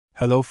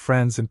Hello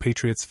friends and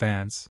Patriots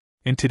fans.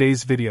 In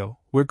today's video,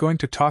 we're going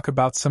to talk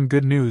about some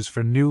good news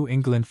for New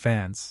England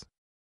fans.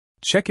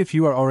 Check if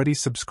you are already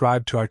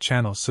subscribed to our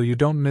channel so you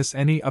don't miss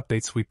any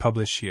updates we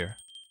publish here.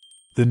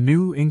 The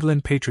New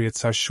England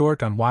Patriots are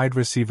short on wide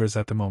receivers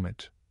at the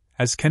moment,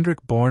 as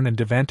Kendrick Bourne and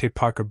Devante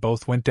Parker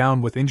both went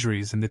down with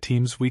injuries in the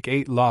team's Week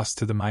 8 loss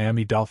to the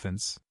Miami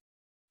Dolphins.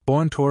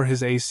 Bourne tore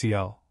his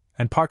ACL,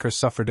 and Parker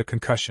suffered a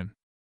concussion.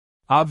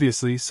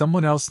 Obviously,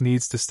 someone else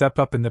needs to step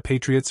up in the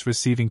Patriots'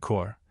 receiving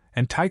corps,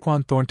 and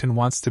Tyquan Thornton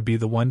wants to be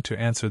the one to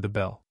answer the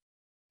bell.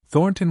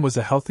 Thornton was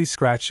a healthy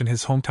scratch in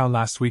his hometown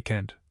last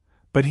weekend,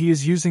 but he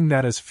is using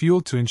that as fuel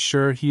to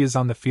ensure he is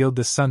on the field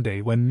this Sunday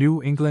when New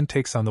England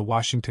takes on the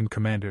Washington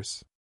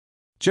Commanders.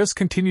 "Just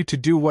continue to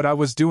do what I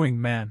was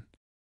doing, man,"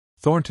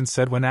 Thornton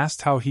said when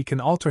asked how he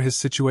can alter his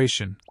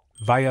situation,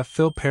 via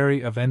Phil Perry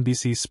of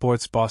NBC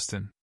Sports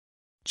Boston.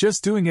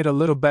 "Just doing it a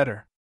little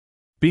better.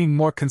 Being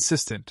more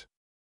consistent.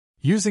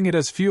 Using it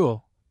as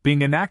fuel,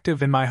 being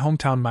inactive in my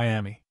hometown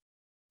Miami.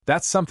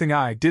 That's something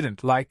I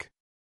didn't like.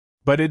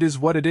 But it is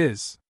what it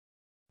is.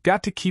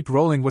 Got to keep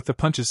rolling with the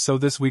punches, so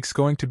this week's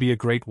going to be a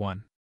great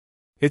one."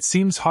 It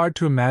seems hard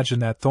to imagine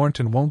that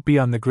Thornton won't be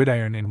on the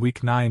gridiron in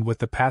Week 9 with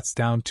the Pats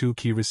down two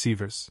key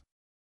receivers.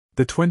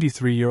 The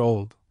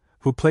 23-year-old,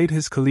 who played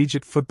his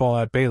collegiate football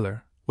at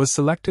Baylor, was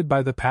selected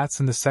by the Pats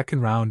in the second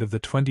round of the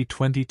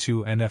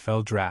 2022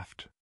 NFL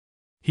Draft.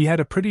 He had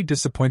a pretty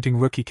disappointing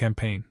rookie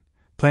campaign,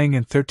 playing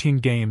in 13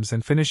 games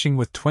and finishing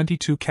with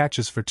 22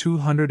 catches for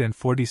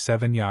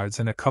 247 yards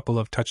and a couple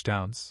of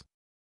touchdowns.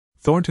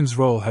 Thornton's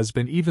role has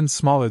been even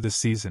smaller this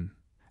season,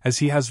 as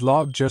he has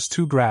logged just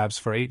 2 grabs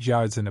for 8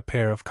 yards in a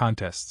pair of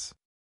contests.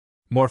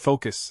 "More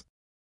focus,"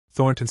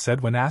 Thornton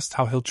said when asked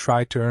how he'll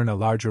try to earn a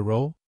larger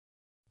role.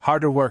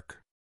 "Harder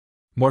work.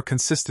 More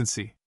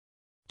consistency.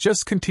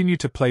 Just continue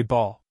to play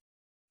ball.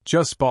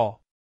 Just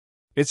ball.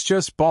 It's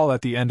just ball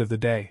at the end of the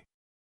day.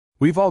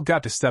 We've all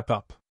got to step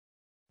up.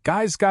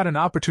 Guys got an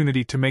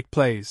opportunity to make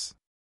plays.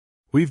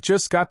 We've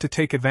just got to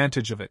take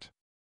advantage of it."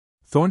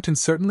 Thornton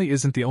certainly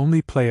isn't the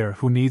only player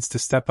who needs to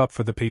step up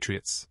for the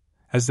Patriots,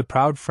 as the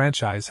proud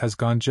franchise has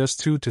gone just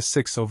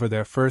 2-6 over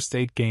their first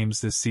 8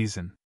 games this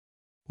season.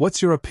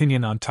 What's your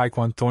opinion on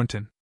Tyquan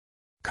Thornton?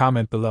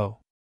 Comment below.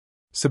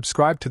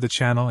 Subscribe to the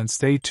channel and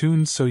stay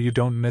tuned so you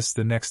don't miss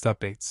the next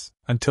updates.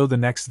 Until the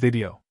next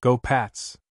video, go Pats!